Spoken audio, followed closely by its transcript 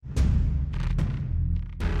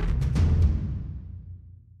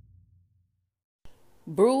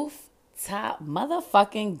Roof top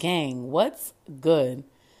motherfucking gang. What's good?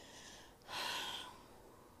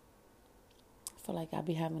 I feel like I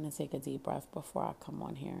be having to take a deep breath before I come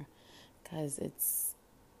on here because it's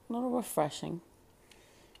a little refreshing.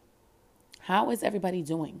 How is everybody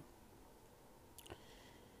doing?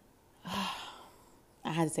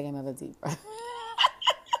 I had to take another deep breath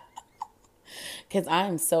because I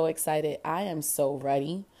am so excited. I am so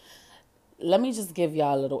ready. Let me just give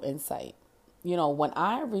y'all a little insight. You know, when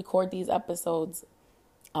I record these episodes,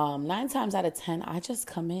 9 times out of 10, I just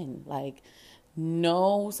come in like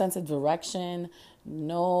no sense of direction,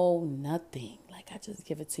 no nothing. Like I just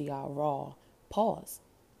give it to y'all raw. Pause.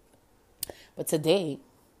 But today,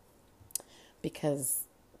 because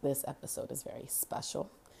this episode is very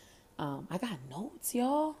special, I got notes,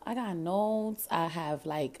 y'all. I got notes. I have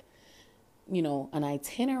an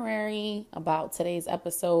itinerary about today's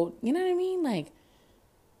episode. You know what I mean? Like,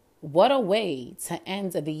 what a way to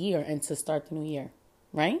end the year and to start the new year,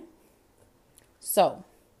 right? So,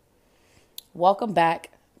 welcome back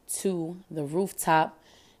to the rooftop.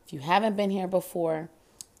 If you haven't been here before,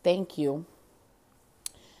 thank you.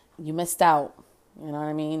 You missed out. You know what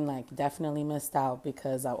I mean? Like, definitely missed out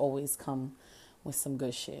because I always come with some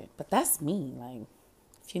good shit. But that's me. Like,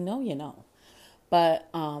 if you know, you know. But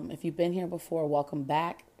if you've been here before, welcome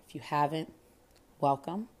back. If you haven't,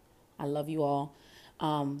 welcome. I love you all.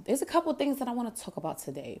 There's a couple things that I want to talk about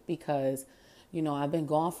today because, I've been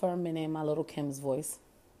gone for a minute in my little Kim's voice,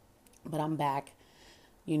 but I'm back.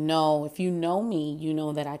 You know, if you know me, you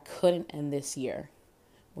know that I couldn't end this year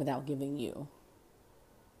without giving you,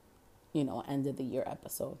 end of the year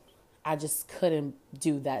episode. I just couldn't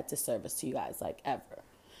do that disservice to you guys like ever.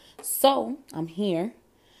 So I'm here.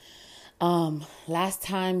 Last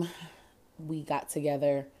time we got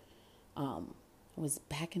together, it was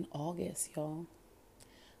back in August, y'all.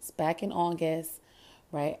 It's back in August,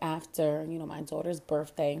 right after, my daughter's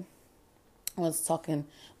birthday. I was talking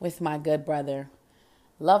with my good brother.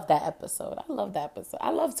 Love that episode. I love that episode. I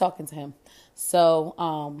love talking to him.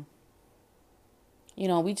 So,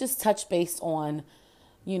 we just touched base on,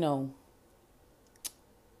 the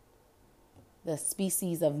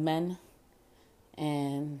species of men.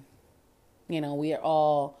 And, we can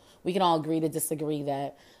all agree to disagree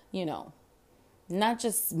that, not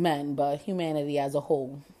just men, but humanity as a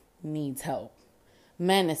whole needs help.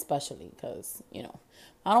 Men especially, because,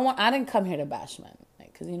 I didn't come here to bash men.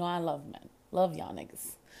 Because, I love men. Love y'all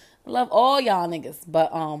niggas. Love all y'all niggas.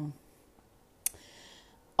 But,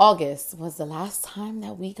 August was the last time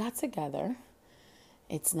that we got together.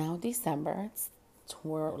 It's now December.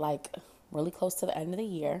 We're like really close to the end of the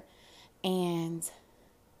year. And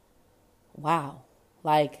wow,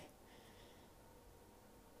 like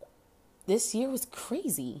this year was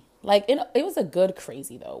crazy. Like it was a good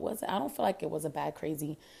crazy though. I don't feel like it was a bad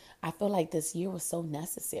crazy. I feel like this year was so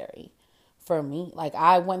necessary for me. Like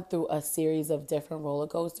I went through a series of different roller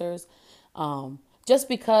coasters. Just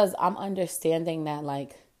because I'm understanding that I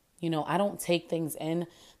don't take things in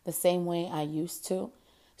the same way I used to.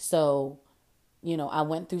 So, I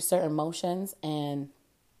went through certain motions and,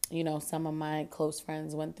 some of my close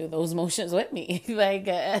friends went through those motions with me.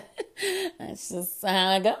 That's just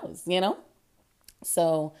how it goes,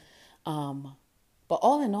 So, but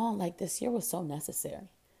all in all, this year was so necessary.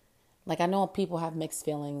 I know people have mixed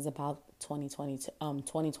feelings about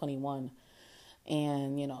 2021.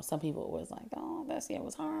 And, some people was like, oh, this year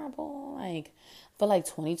was horrible. I feel like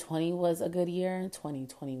 2020 was a good year.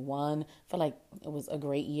 2021, I feel like it was a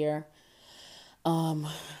great year.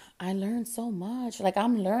 I learned so much.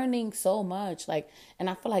 I'm learning so much. And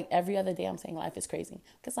I feel like every other day I'm saying life is crazy.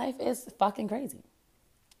 Because life is fucking crazy.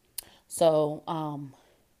 So,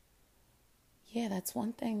 yeah, that's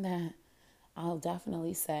one thing that I'll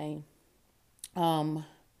definitely say.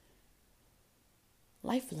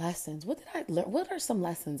 Life lessons. What did I learn? What are some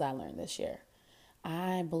lessons I learned this year?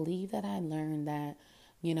 I believe that I learned that,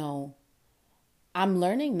 I'm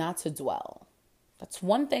learning not to dwell. That's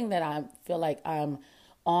one thing that I feel like I'm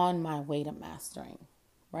on my way to mastering,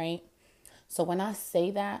 right? So when I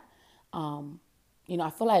say that, I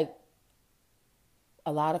feel like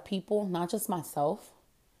a lot of people, not just myself,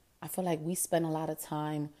 I feel like we spend a lot of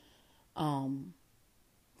time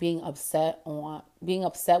being upset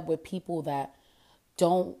with people that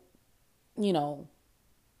don't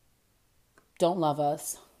love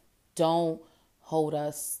us, don't hold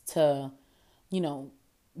us to,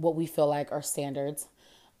 what we feel like are standards,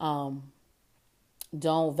 don't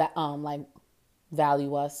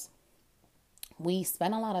value us. We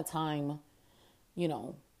spend a lot of time,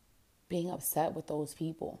 being upset with those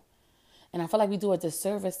people. And I feel like we do a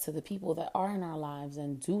disservice to the people that are in our lives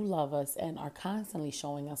and do love us and are constantly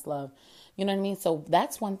showing us love. You know what I mean? So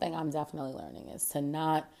that's one thing I'm definitely learning, is to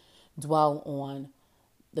not dwell on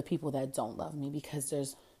the people that don't love me, because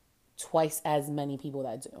there's twice as many people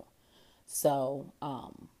that do. So,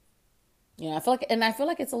 I feel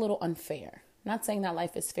like it's a little unfair. Not saying that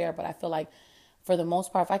life is fair, but I feel like for the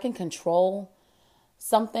most part, if I can control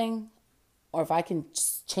something, or if I can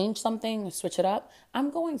change something or switch it up, I'm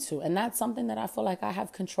going to. And that's something that I feel like I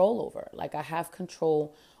have control over. Like, I have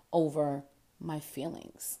control over my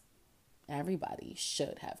feelings. Everybody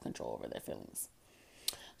should have control over their feelings.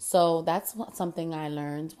 So that's something I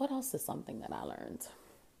learned. What else is something that I learned?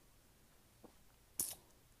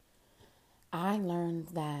 I learned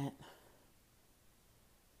that,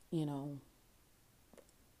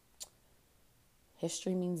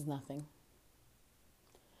 history means nothing.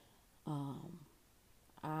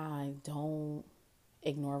 I don't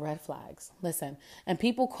ignore red flags. Listen, and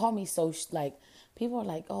people call me so, people are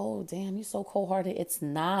like, oh, damn, you're so cold-hearted. It's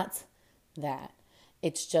not that.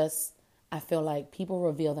 It's just, I feel like people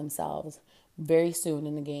reveal themselves very soon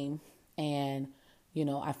in the game. And,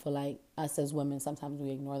 I feel like us as women, sometimes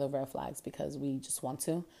we ignore the red flags because we just want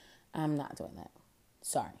to. I'm not doing that.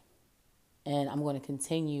 Sorry. And I'm going to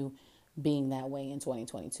continue being that way in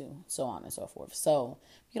 2022, so on and so forth. So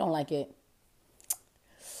if you don't like it,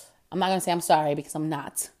 I'm not going to say I'm sorry, because I'm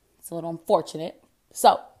not. It's a little unfortunate.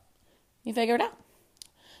 So you figure it out.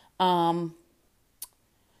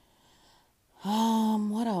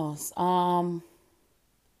 What else? Trying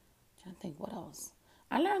to think what else.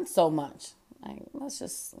 I learned so much. Like, let's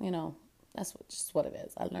just, that's just what it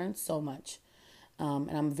is. I learned so much.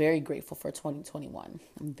 And I'm very grateful for 2021.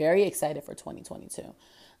 I'm very excited for 2022.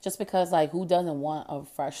 Just because, who doesn't want a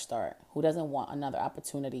fresh start? Who doesn't want another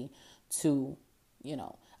opportunity to,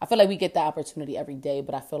 I feel like we get that opportunity every day,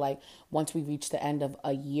 but I feel like once we reach the end of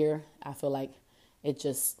a year, I feel like it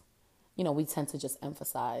just, we tend to just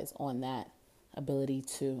emphasize on that ability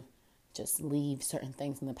to just leave certain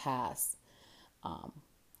things in the past.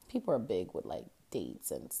 People are big with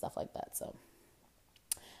dates and stuff like that. So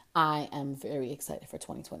I am very excited for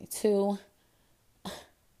 2022.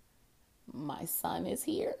 My son is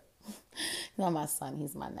here. Not my son,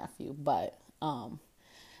 he's my nephew. But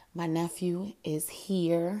my nephew is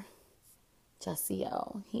here.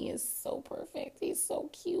 Jessiel, he is so perfect. He's so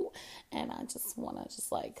cute. And I just want to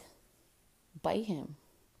bite him.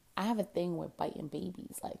 I have a thing with biting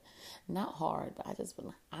babies. Not hard, but I just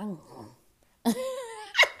been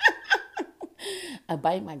I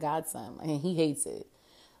bite my godson, and he hates it.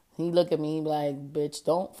 He look at me like, bitch,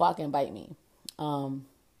 don't fucking bite me. So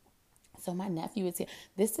my nephew is here.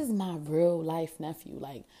 This is my real life nephew,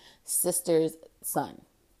 sister's son.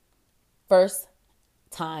 First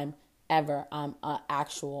time ever I'm an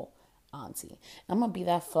actual auntie. I'm going to be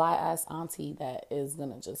that fly ass auntie that is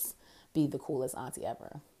going to just be the coolest auntie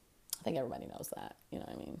ever. I think everybody knows that. You know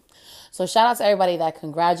what I mean? So shout out to everybody that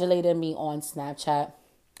congratulated me on Snapchat.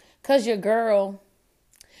 Because your girl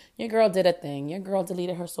did a thing. Your girl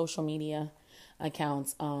deleted her social media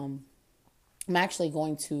accounts. I'm actually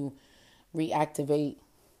going to reactivate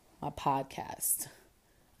my podcast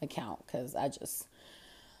account, because I just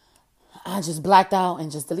blacked out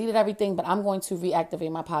and just deleted everything. But I'm going to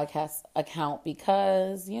reactivate my podcast account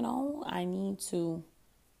because, I need to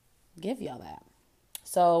give y'all that.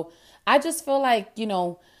 So I just feel like,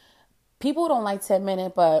 people don't like to admit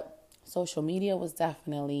it, but social media was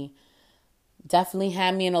definitely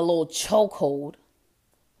had me in a little chokehold.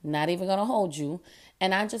 Not even gonna hold you.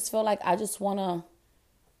 And I just feel like I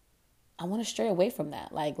want to stray away from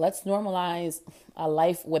that. Let's normalize a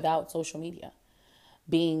life without social media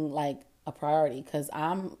being a priority. Because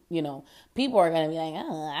people are gonna be like,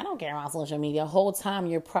 oh, I don't care about social media. The whole time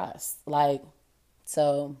you're pressed.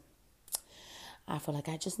 So I feel like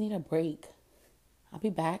I just need a break. I'll be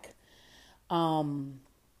back. So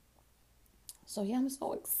yeah, I'm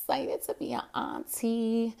so excited to be an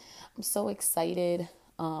auntie. I'm so excited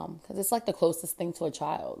because it's the closest thing to a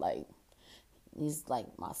child. He's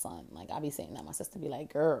my son. I be saying that. My sister be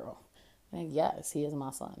like, girl. Yes, he is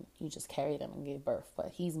my son. You just carried him and gave birth,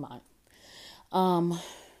 but he's mine. So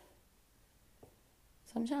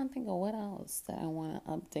I'm trying to think of what else that I want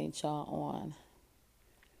to update y'all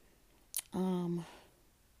on.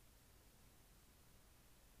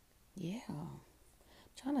 Yeah. I'm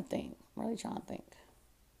trying to think. I'm really trying to think.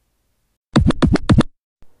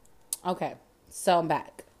 Okay, so I'm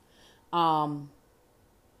back. I'm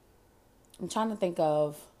trying to think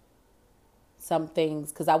of some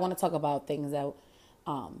things, because I want to talk about things that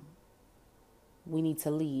we need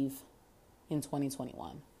to leave in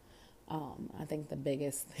 2021. I think the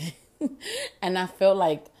biggest And I feel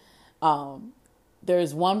like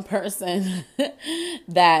there's one person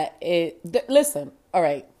that listen, all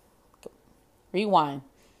right, rewind.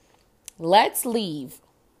 Let's leave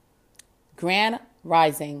Grand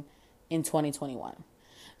Rising in 2021.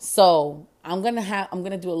 So I'm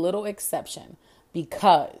gonna do a little exception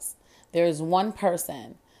because there's one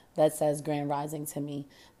person that says Grand Rising to me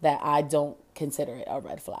that I don't consider it a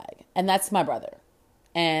red flag, and that's my brother.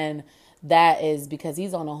 And that is because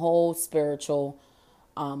he's on a whole spiritual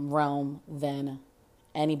realm than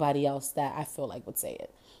anybody else that I feel like would say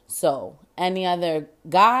it. So any other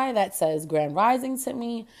guy that says Grand Rising to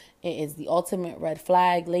me, it is the ultimate red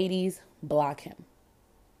flag. Ladies, block him.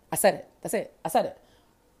 I said it. That's it. I said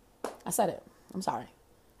it. I'm sorry.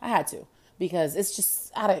 I had to because it's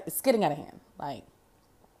just it's getting out of hand. Like,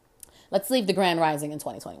 let's leave the Grand Rising in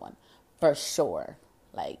 2021 for sure.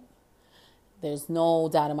 Like, there's no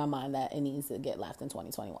doubt in my mind that it needs to get left in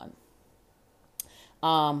 2021.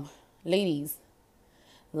 Ladies,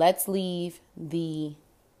 let's leave the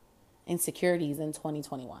insecurities in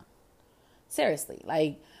 2021. Seriously,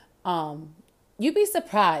 like, you'd be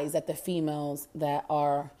surprised at the females that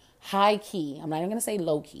are high key. I'm not even gonna say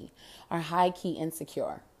low key, are high key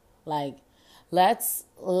insecure. Like, let's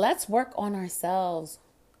work on ourselves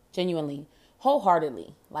genuinely,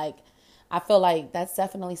 wholeheartedly. Like, I feel like that's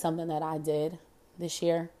definitely something that I did this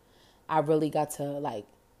year. I really got to, like,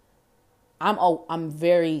 I'm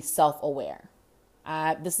very self-aware.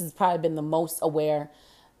 This has probably been the most aware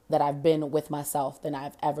that I've been with myself than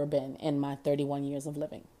I've ever been in my 31 years of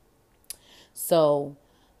living. So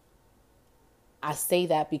I say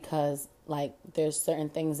that because, like, there's certain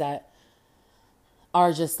things that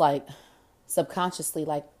are just, like, subconsciously,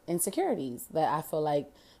 like, insecurities that I feel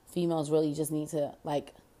like females really just need to,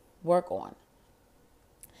 like, work on.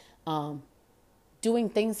 Doing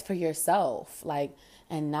things for yourself, like,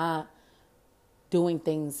 and not doing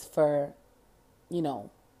things for,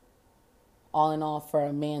 all in all for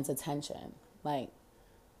a man's attention. Like,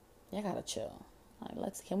 you gotta chill.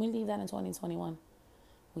 Like, can we leave that in 2021?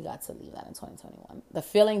 We got to leave that in 2021. The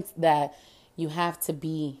feeling that you have to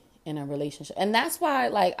be in a relationship. And that's why,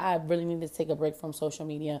 like, I really need to take a break from social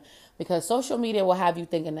media, because social media will have you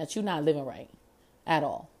thinking that you're not living right at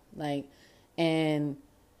all. Like, and,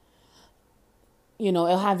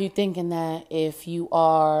 it'll have you thinking that if you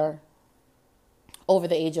are over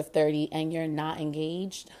the age of 30 and you're not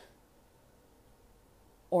engaged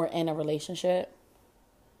or in a relationship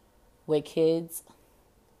with kids,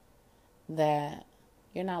 that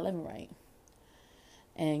you're not living right.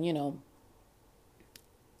 And,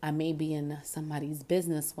 I may be in somebody's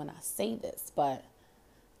business when I say this, but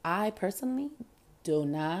I personally do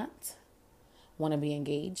not want to be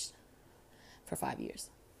engaged for 5 years.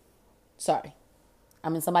 Sorry.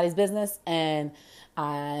 I'm in somebody's business and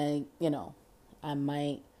I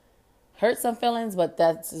might hurt some feelings, but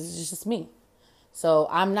that's just me. So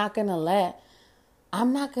I'm not going to let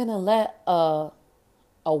a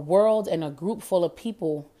world and a group full of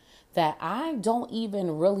people that I don't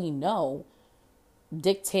even really know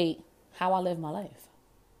dictate how I live my life.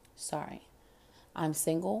 Sorry. I'm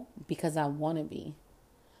single because I want to be.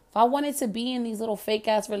 If I wanted to be in these little fake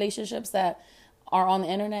ass relationships that are on the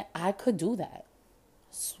internet, I could do that.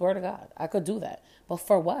 Swear to God, I could do that. But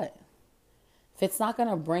for what? If it's not going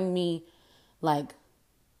to bring me, like,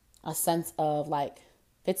 a sense of, like,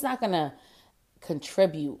 if it's not going to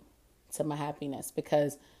contribute to my happiness,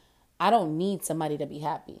 because I don't need somebody to be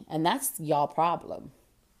happy. And that's y'all problem.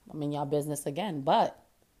 I'm in y'all business again. But,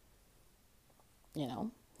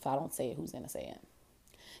 if I don't say it, who's going to say it?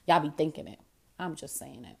 Y'all be thinking it. I'm just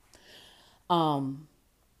saying it.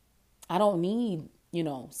 I don't need,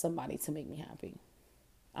 somebody to make me happy.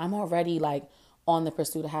 I'm already, like, on the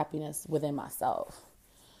pursuit of happiness within myself.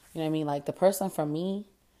 You know what I mean? Like, the person for me,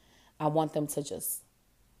 I want them to just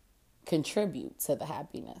contribute to the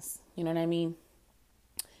happiness. You know what I mean?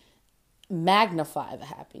 Magnify the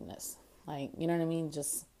happiness. Like, you know what I mean?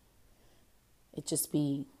 It just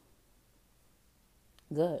be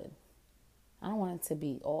good. I don't want it to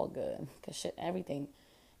be all good, because everything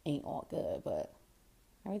ain't all good, but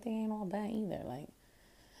everything ain't all bad either. Like,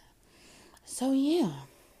 so yeah.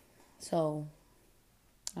 So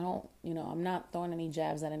I don't, I'm not throwing any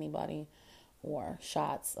jabs at anybody or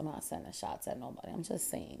shots. I'm not sending shots at nobody. I'm just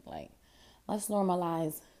saying, like, let's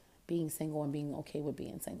normalize being single and being okay with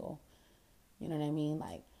being single. You know what I mean?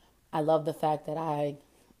 Like, I love the fact that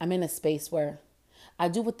I'm in a space where I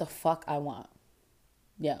do what the fuck I want.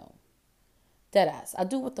 Yo, deadass. I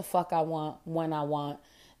do what the fuck I want when I want.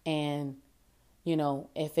 And,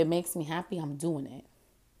 if it makes me happy, I'm doing it.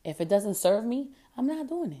 If it doesn't serve me, I'm not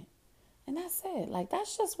doing it. And that's it. Like,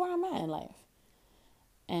 that's just where I'm at in life.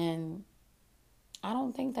 And I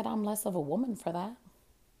don't think that I'm less of a woman for that.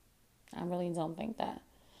 I really don't think that.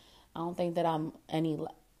 I don't think that I'm any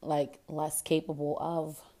like less capable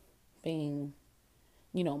of being,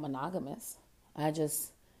 monogamous. I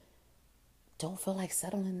just don't feel like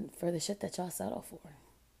settling for the shit that y'all settle for.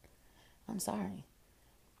 I'm sorry.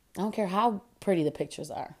 I don't care how pretty the pictures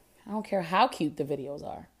are. I don't care how cute the videos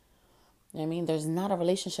are. You know what I mean? There's not a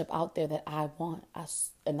relationship out there that I want.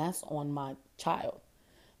 And that's on my child.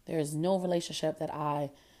 There is no relationship that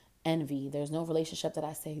I envy. There's no relationship that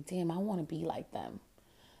I say, damn, I want to be like them.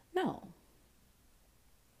 No.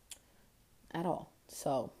 At all.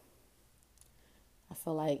 So I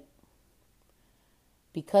feel like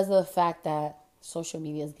because of the fact that social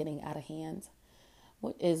media is getting out of hand,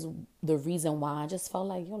 what is the reason why I just felt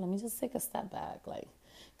like, let me just take a step back. Like,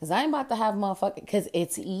 because I ain't about to have motherfucking, because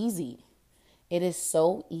it's easy. It is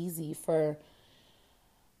so easy for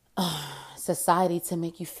society to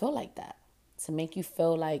make you feel like that. To make you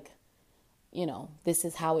feel like, this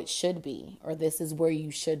is how it should be. Or this is where you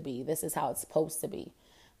should be. This is how it's supposed to be.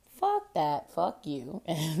 Fuck that. Fuck you.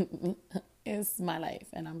 And it's my life.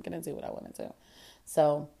 And I'm going to do what I want to do.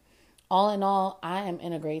 So, all in all, I am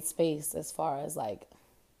in a great space as far as like,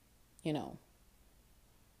 I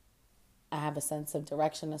have a sense of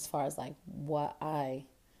direction as far as like what I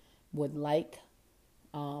would like.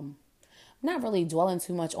 Not really dwelling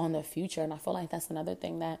too much on the future. And I feel like that's another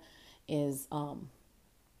thing that is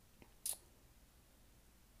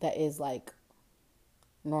like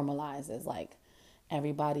normalized, is like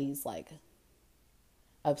everybody's like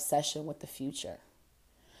obsession with the future.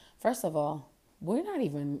 First of all, we're not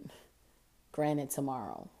even granted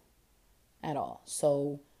tomorrow at all.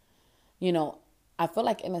 So, I feel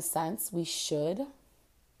like in a sense we should,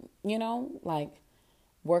 like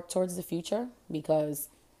work towards the future, because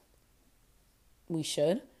we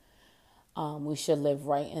should live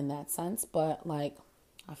right in that sense. But like,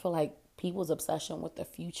 I feel like people's obsession with the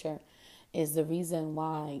future is the reason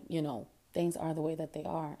why, things are the way that they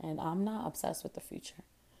are. And I'm not obsessed with the future.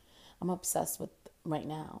 I'm obsessed with right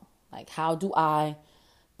now. Like, how do I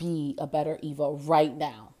be a better Eva right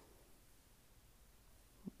now?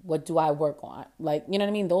 What do I work on? Like, you know what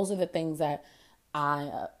I mean? Those are the things that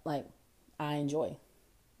I enjoy.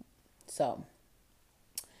 So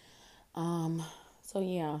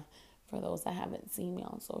yeah, for those that haven't seen me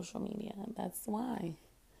on social media, that's why.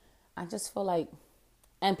 I just feel like,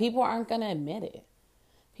 and people aren't going to admit it.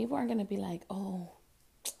 People aren't going to be like, oh,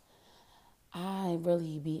 I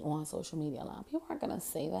really be on social media a lot. People aren't going to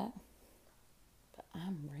say that. But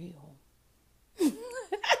I'm real.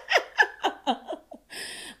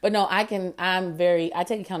 But no, I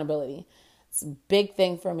take accountability. It's a big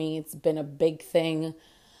thing for me. It's been a big thing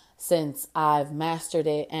since I've mastered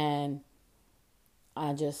it. And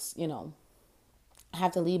I just, I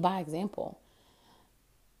have to lead by example.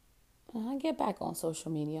 And I get back on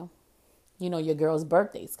social media. Your girl's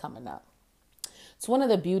birthday's coming up. It's one of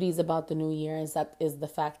the beauties about the new year is the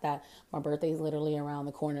fact that my birthday is literally around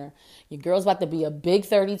the corner. Your girl's about to be a big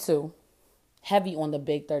 32, heavy on the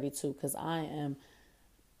big 32, because I am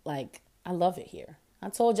like, I love it here. I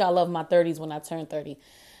told you I love my 30s when I turned 30.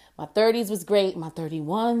 My 30s was great. My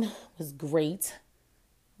 31 was great.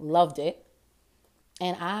 Loved it.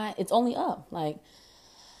 And it's only up. Like,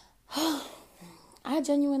 I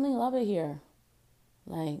genuinely love it here.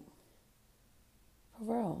 Like,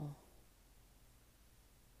 for real.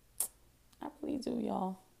 I really do,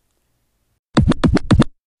 y'all.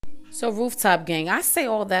 So, Rooftop Gang, I say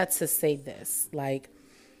all that to say this. Like,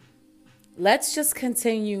 let's just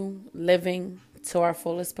continue living to our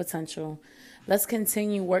fullest potential. Let's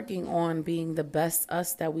continue working on being the best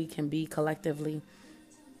us that we can be collectively,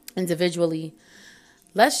 individually.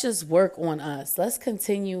 Let's just work on us. Let's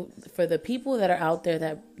continue for the people that are out there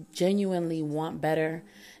that genuinely want better.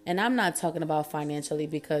 And I'm not talking about financially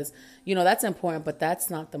because, that's important, but that's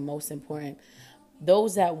not the most important.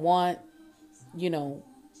 Those that want,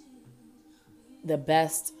 the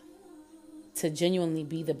best, to genuinely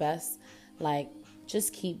be the best, like,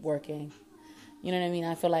 just keep working. You know what I mean?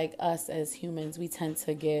 I feel like us as humans, we tend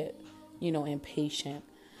to get, impatient.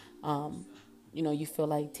 You feel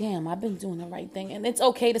like, damn, I've been doing the right thing. And it's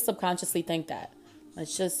okay to subconsciously think that.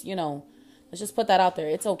 Let's just put that out there.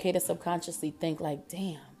 It's okay to subconsciously think like,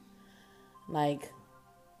 damn, like,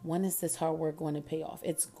 when is this hard work going to pay off?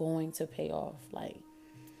 It's going to pay off. Like,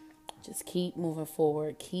 just keep moving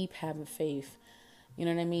forward. Keep having faith. You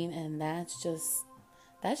know what I mean? And that's just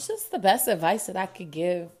the best advice that I could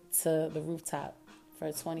give to the rooftop for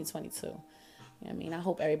 2022. You know what I mean? I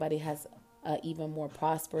hope everybody has an even more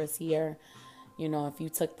prosperous year. if you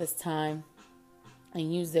took this time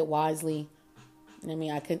and used it wisely, I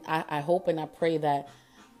mean, I hope and I pray that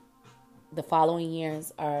the following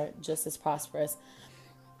years are just as prosperous.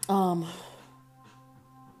 But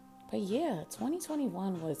yeah,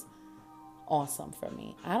 2021 was awesome for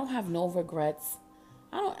me. I don't have no regrets.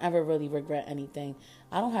 I don't ever really regret anything.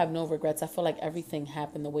 I don't have no regrets. I feel like everything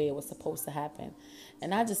happened the way it was supposed to happen.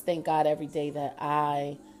 And I just thank God every day that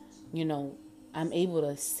I'm able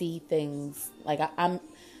to see things. Like I'm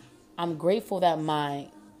grateful that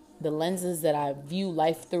the lenses that I view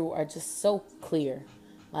life through are just so clear.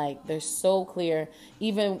 Like they're so clear,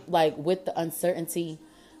 even like with the uncertainty,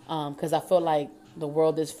 because I feel like the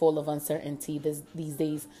world is full of uncertainty these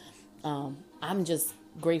days. I'm just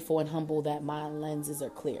grateful and humble that my lenses are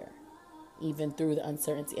clear, even through the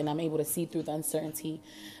uncertainty, and I'm able to see through the uncertainty.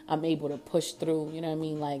 I'm able to push through, you know what I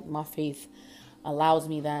mean? Like my faith allows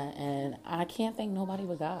me that, and I can't thank nobody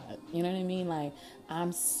but God. You know what I mean? Like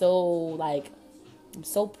I'm so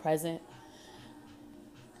present.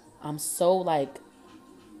 I'm so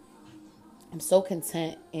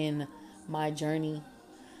content in my journey.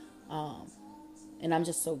 And I'm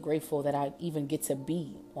just so grateful that I even get to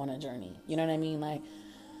be on a journey. You know what I mean? Like,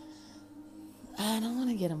 I don't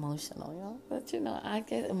want to get emotional, but I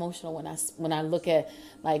get emotional when I look at,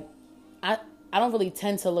 like, I don't really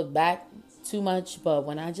tend to look back too much, but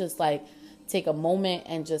when I just like take a moment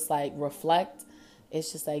and just like reflect,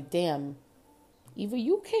 it's just like, damn, Eva,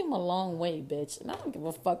 you came a long way, bitch. And I don't give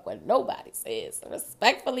a fuck what nobody says.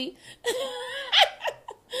 Respectfully.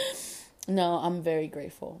 No, I'm very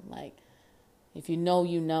grateful. Like, if you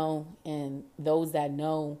know, and those that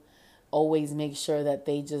know always make sure that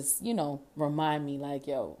they just, remind me like,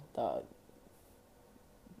 yo, dog,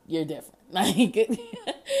 you're different. Like, you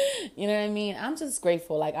know what I mean? I'm just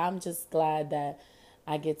grateful. Like, I'm just glad that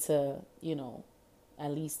I get to,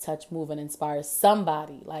 at least touch, move, and inspire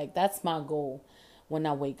somebody. Like, that's my goal when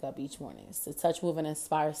I wake up each morning, is to touch, move, and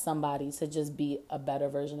inspire somebody to just be a better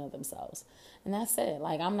version of themselves. And that's it.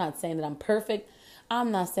 Like, I'm not saying that I'm perfect. I'm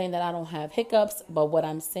not saying that I don't have hiccups, but what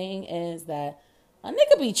I'm saying is that a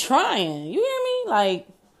nigga be trying. You hear me? Like,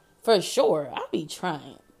 for sure. I'll be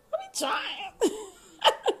trying.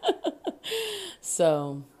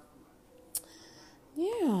 So,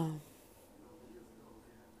 yeah.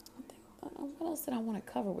 What else did I want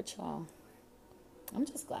to cover with y'all? I'm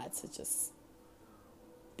just glad to just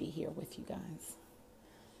be here with you guys.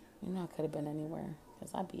 I could have been anywhere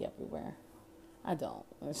because I'd be everywhere. I don't.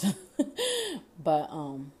 But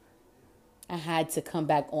I had to come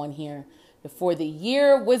back on here before the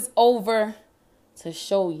year was over to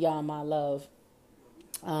show y'all my love.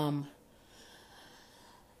 And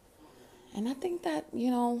I think that,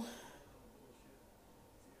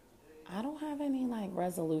 I don't have any like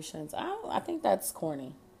resolutions. I think that's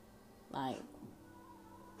corny. Like,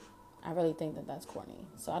 I really think that that's corny.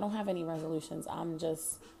 So I don't have any resolutions. I'm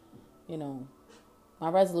just, my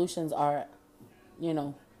resolutions are,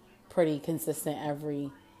 pretty consistent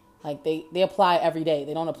they apply every day.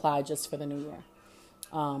 They don't apply just for the new year.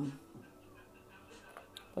 But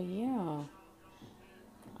yeah,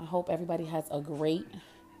 I hope everybody has a great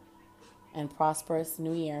and prosperous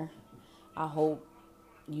new year. I hope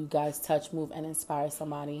you guys touch, move, and inspire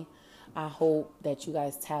somebody. I hope that you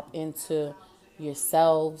guys tap into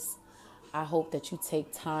yourselves. I hope that you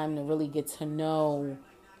take time to really get to know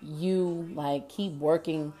you. Like, keep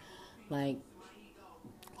working on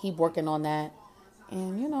that.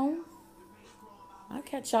 And, I'll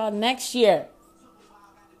catch y'all next year.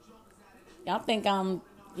 Y'all think you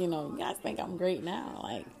guys think I'm great now.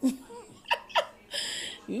 Like,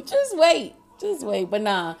 you just wait. But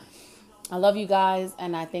nah, I love you guys,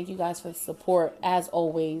 and I thank you guys for the support, as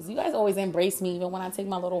always. You guys always embrace me, even when I take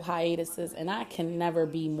my little hiatuses, and I can never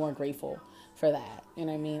be more grateful for that. You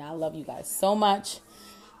know what I mean? I love you guys so much,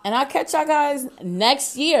 and I'll catch y'all guys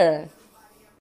next year.